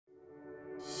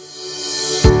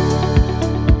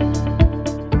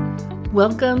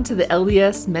Welcome to the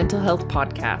LDS Mental Health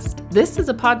Podcast. This is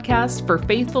a podcast for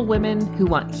faithful women who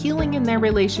want healing in their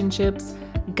relationships,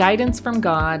 guidance from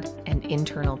God, and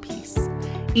internal peace.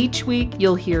 Each week,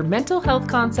 you'll hear mental health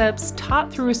concepts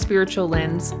taught through a spiritual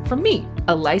lens from me,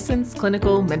 a licensed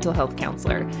clinical mental health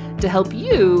counselor, to help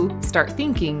you start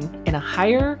thinking in a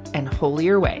higher and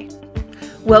holier way.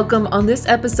 Welcome. On this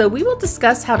episode, we will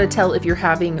discuss how to tell if you're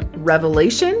having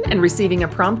revelation and receiving a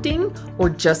prompting or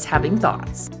just having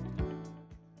thoughts.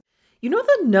 You know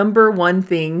the number one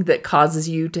thing that causes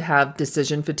you to have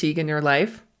decision fatigue in your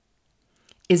life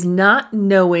is not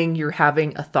knowing you're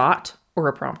having a thought or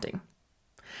a prompting.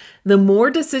 The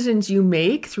more decisions you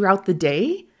make throughout the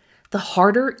day, the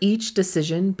harder each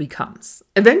decision becomes.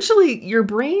 Eventually, your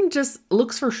brain just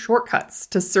looks for shortcuts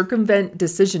to circumvent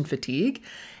decision fatigue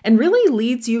and really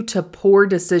leads you to poor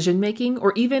decision making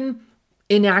or even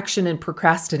inaction and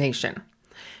procrastination.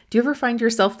 Do you ever find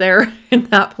yourself there in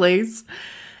that place?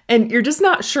 And you're just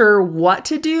not sure what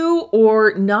to do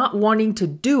or not wanting to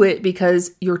do it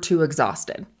because you're too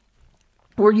exhausted.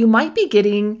 Or you might be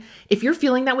getting, if you're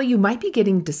feeling that way, you might be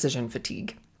getting decision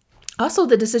fatigue. Also,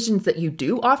 the decisions that you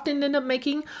do often end up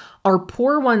making are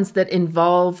poor ones that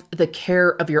involve the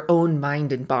care of your own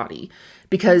mind and body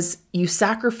because you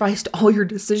sacrificed all your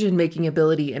decision-making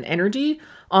ability and energy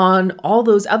on all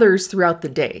those others throughout the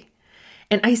day.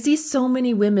 And I see so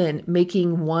many women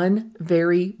making one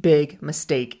very big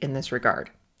mistake in this regard.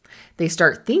 They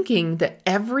start thinking that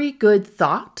every good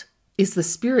thought is the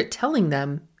Spirit telling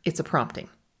them it's a prompting.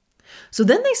 So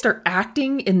then they start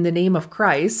acting in the name of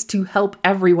Christ to help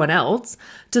everyone else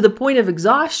to the point of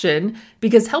exhaustion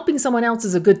because helping someone else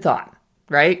is a good thought,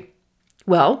 right?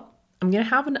 Well, I'm going to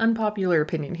have an unpopular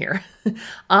opinion here.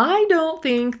 I don't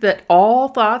think that all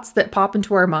thoughts that pop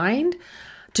into our mind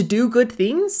to do good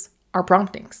things are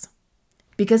promptings,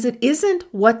 because it isn't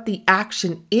what the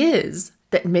action is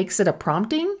that makes it a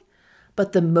prompting,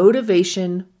 but the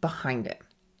motivation behind it.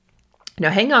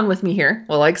 Now, hang on with me here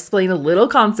while I explain a little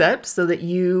concept so that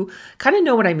you kind of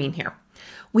know what I mean here.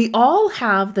 We all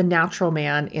have the natural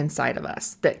man inside of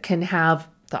us that can have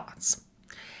thoughts,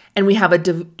 and we have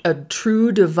a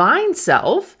true divine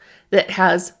self that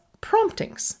has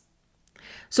promptings.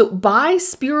 So by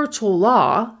spiritual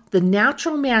law, the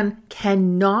natural man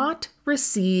cannot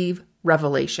receive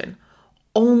revelation,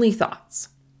 only thoughts.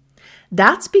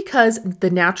 That's because the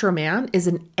natural man is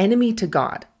an enemy to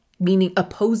God, meaning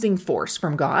opposing force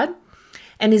from God,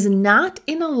 and is not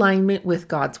in alignment with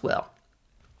God's will.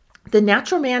 The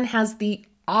natural man has the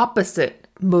opposite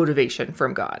motivation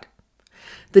from God.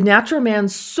 The natural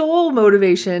man's sole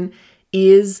motivation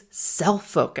is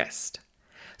self-focused.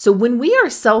 So when we are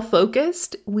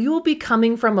self-focused, we will be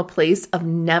coming from a place of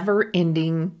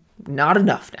never-ending not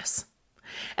enoughness.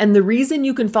 And the reason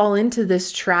you can fall into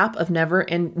this trap of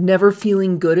never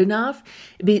feeling good enough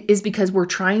is because we're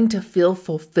trying to feel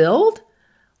fulfilled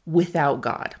without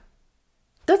God.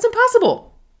 That's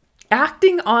impossible.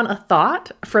 Acting on a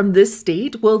thought from this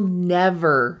state will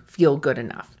never feel good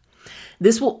enough.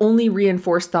 This will only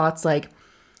reinforce thoughts like,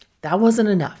 that wasn't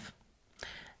enough.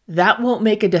 That won't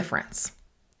make a difference.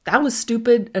 That was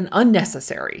stupid and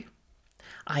unnecessary.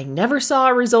 I never saw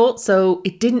a result, so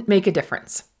it didn't make a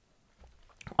difference.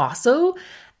 Also,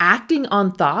 acting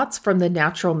on thoughts from the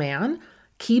natural man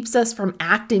keeps us from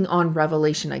acting on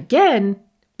revelation again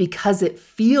because it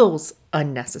feels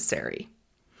unnecessary.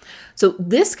 So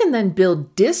this can then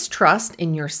build distrust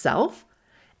in yourself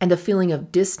and a feeling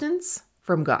of distance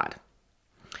from God.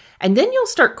 And then you'll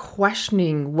start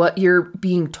questioning what you're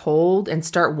being told and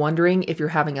start wondering if you're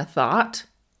having a thought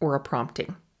or a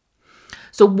prompting.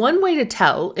 So one way to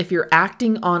tell if you're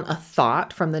acting on a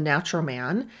thought from the natural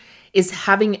man is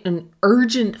having an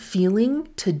urgent feeling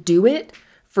to do it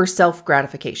for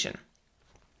self-gratification,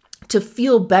 to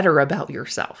feel better about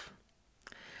yourself.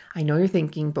 I know you're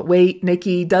thinking, but wait,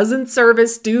 Nikki, doesn't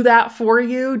service do that for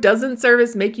you? Doesn't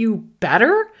service make you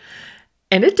better?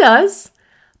 And it does,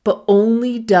 but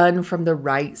only done from the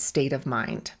right state of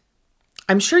mind.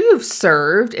 I'm sure you've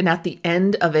served and at the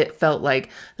end of it felt like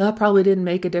that probably didn't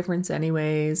make a difference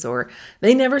anyways, or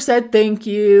they never said thank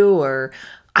you, or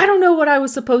I don't know what I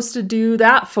was supposed to do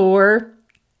that for.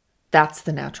 That's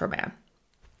the natural man.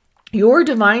 Your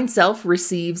divine self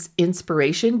receives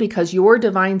inspiration because your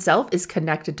divine self is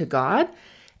connected to God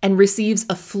and receives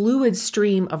a fluid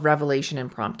stream of revelation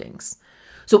and promptings.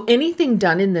 So anything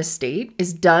done in this state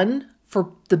is done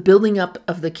for the building up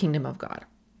of the kingdom of God.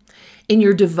 In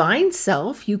your divine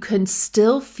self, you can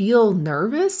still feel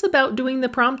nervous about doing the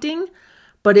prompting,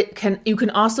 but you can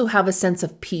also have a sense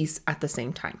of peace at the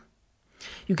same time.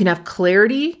 You can have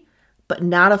clarity, but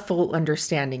not a full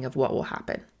understanding of what will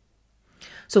happen.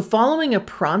 So following a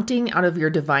prompting out of your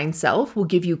divine self will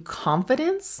give you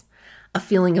confidence, a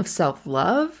feeling of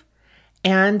self-love,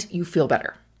 and you feel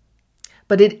better.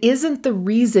 But it isn't the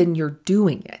reason you're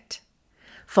doing it.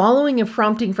 Following a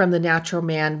prompting from the natural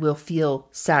man will feel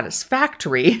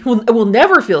satisfactory. It will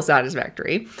never feel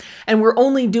satisfactory. And we're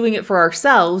only doing it for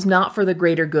ourselves, not for the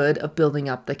greater good of building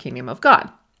up the kingdom of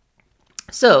God.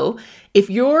 So if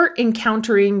you're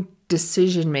encountering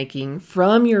decision-making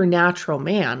from your natural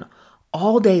man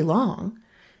all day long,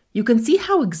 you can see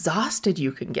how exhausted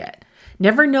you can get,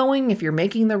 never knowing if you're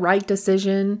making the right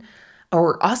decision,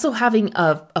 or also having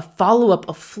a follow-up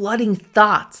of flooding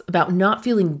thoughts about not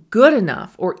feeling good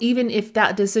enough, or even if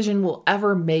that decision will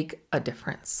ever make a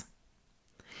difference.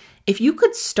 If you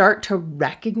could start to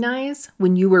recognize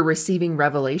when you were receiving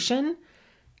revelation,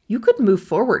 you could move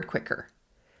forward quicker.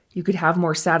 You could have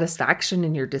more satisfaction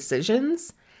in your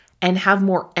decisions and have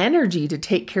more energy to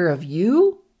take care of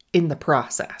you in the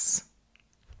process.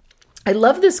 I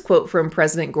love this quote from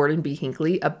President Gordon B.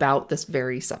 Hinckley about this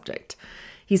very subject.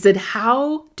 He said,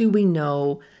 "How do we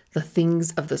know the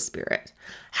things of the Spirit?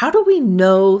 How do we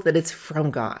know that it's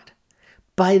from God?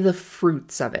 By the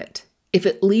fruits of it. If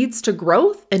it leads to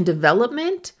growth and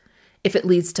development, if it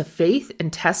leads to faith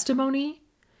and testimony,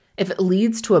 if it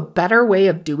leads to a better way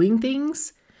of doing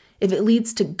things, if it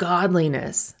leads to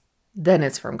godliness, then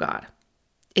it's from God.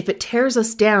 If it tears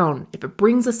us down, if it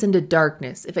brings us into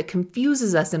darkness, if it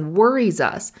confuses us and worries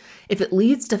us, if it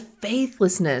leads to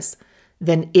faithlessness,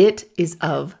 then it is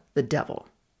of the devil."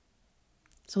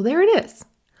 So there it is.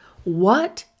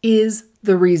 What is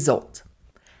the result?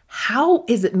 How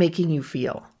is it making you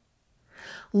feel?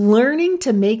 Learning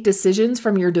to make decisions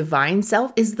from your divine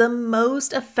self is the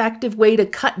most effective way to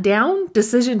cut down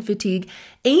decision fatigue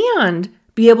and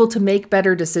be able to make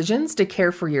better decisions to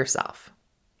care for yourself.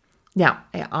 Now,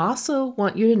 I also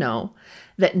want you to know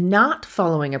that not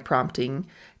following a prompting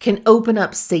can open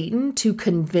up Satan to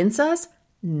convince us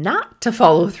not to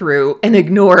follow through and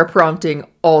ignore a prompting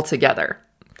altogether.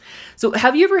 So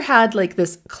have you ever had like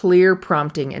this clear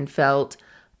prompting and felt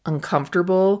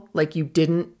uncomfortable, like you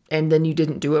didn't, and then you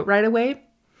didn't do it right away?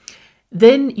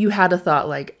 Then you had a thought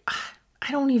like,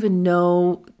 I don't even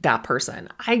know that person.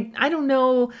 I don't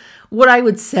know what I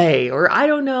would say, or I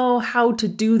don't know how to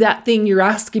do that thing you're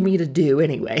asking me to do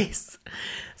anyways.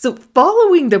 So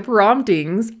following the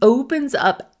promptings opens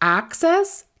up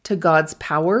access to God's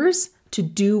powers to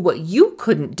do what you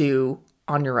couldn't do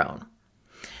on your own.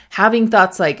 Having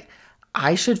thoughts like,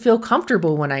 I should feel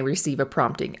comfortable when I receive a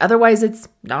prompting, otherwise it's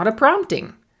not a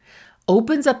prompting,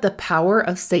 opens up the power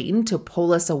of Satan to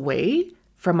pull us away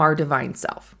from our divine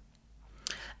self.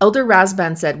 Elder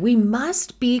Rasband said, "We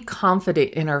must be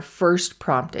confident in our first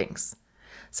promptings.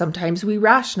 Sometimes we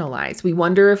rationalize. We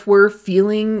wonder if we're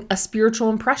feeling a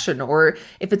spiritual impression or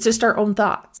if it's just our own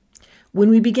thoughts. When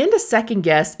we begin to second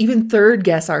guess, even third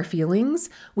guess our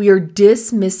feelings, we are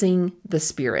dismissing the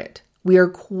Spirit. We are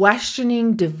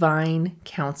questioning divine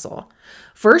counsel.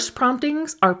 First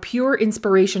promptings are pure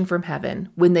inspiration from heaven.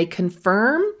 When they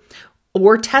confirm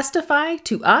or testify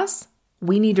to us,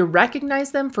 we need to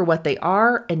recognize them for what they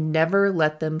are and never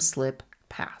let them slip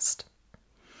past."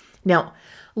 Now,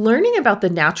 learning about the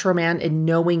natural man and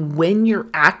knowing when you're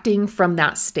acting from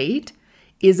that state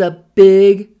is a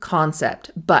big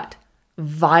concept, but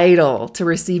vital to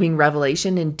receiving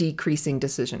revelation and decreasing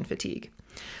decision fatigue.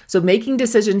 So making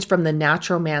decisions from the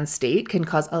natural man state can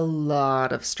cause a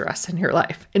lot of stress in your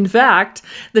life. In fact,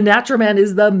 the natural man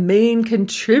is the main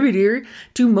contributor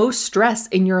to most stress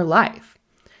in your life,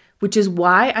 which is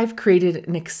why I've created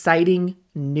an exciting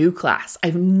new class.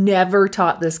 I've never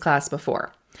taught this class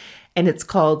before, and it's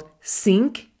called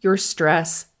Sink Your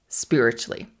Stress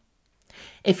Spiritually.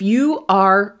 If you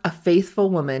are a faithful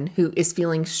woman who is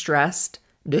feeling stressed,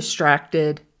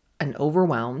 distracted, and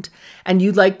overwhelmed, and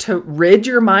you'd like to rid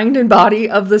your mind and body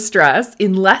of the stress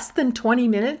in less than 20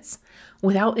 minutes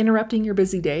without interrupting your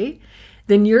busy day,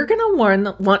 then you're going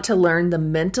to want to learn the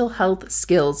mental health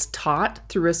skills taught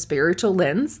through a spiritual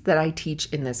lens that I teach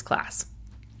in this class.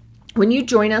 When you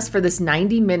join us for this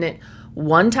 90-minute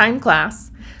one-time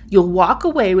class, you'll walk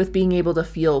away with being able to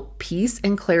feel peace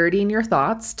and clarity in your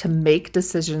thoughts to make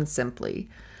decisions simply.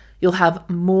 You'll have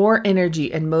more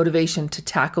energy and motivation to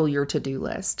tackle your to-do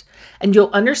list. And you'll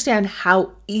understand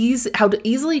how to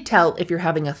easily tell if you're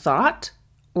having a thought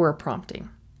or a prompting.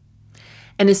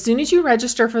 And as soon as you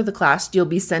register for the class, you'll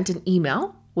be sent an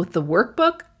email with the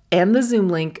workbook and the Zoom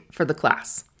link for the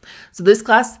class. So this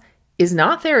class is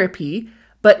not therapy,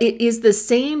 but it is the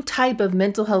same type of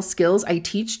mental health skills I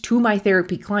teach to my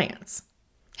therapy clients.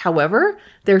 However,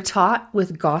 they're taught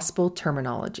with gospel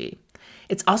terminology.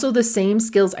 It's also the same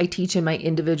skills I teach in my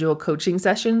individual coaching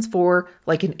sessions for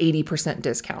like an 80%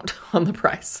 discount on the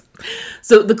price.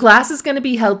 So the class is going to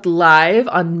be held live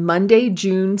on Monday,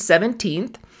 June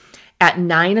 17th at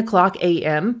 9:00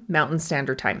 a.m. Mountain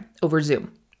Standard Time over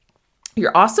Zoom.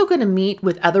 You're also going to meet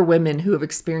with other women who have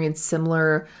experienced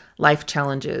similar life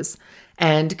challenges,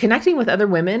 and connecting with other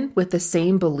women with the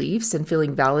same beliefs and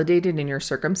feeling validated in your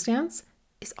circumstance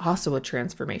is also a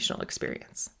transformational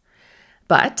experience.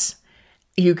 But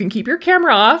you can keep your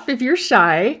camera off if you're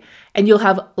shy, and you'll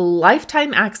have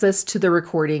lifetime access to the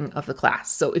recording of the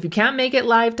class. So if you can't make it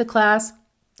live to class,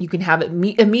 you can have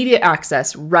immediate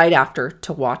access right after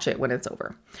to watch it when it's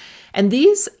over. And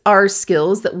these are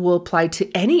skills that will apply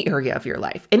to any area of your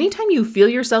life. Anytime you feel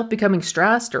yourself becoming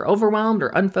stressed or overwhelmed or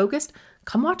unfocused,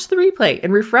 come watch the replay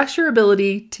and refresh your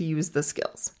ability to use the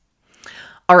skills.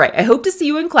 All right, I hope to see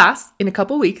you in class in a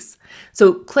couple weeks.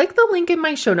 So click the link in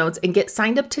my show notes and get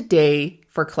signed up today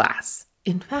for class.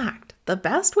 In fact, the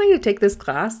best way to take this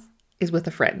class is with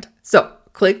a friend. So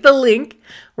click the link,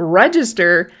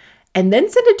 register, and then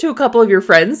send it to a couple of your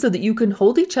friends so that you can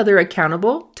hold each other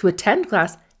accountable to attend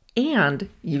class and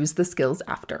use the skills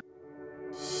after.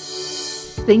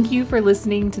 Thank you for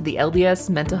listening to the LDS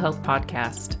Mental Health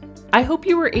Podcast. I hope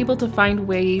you were able to find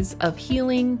ways of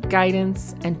healing,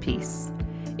 guidance, and peace.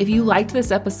 If you liked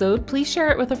this episode, please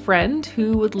share it with a friend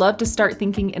who would love to start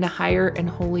thinking in a higher and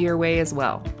holier way as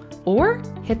well. Or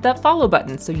hit that follow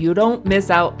button so you don't miss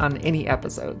out on any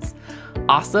episodes.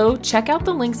 Also, check out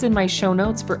the links in my show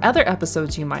notes for other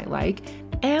episodes you might like,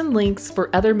 and links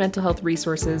for other mental health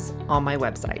resources on my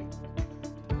website.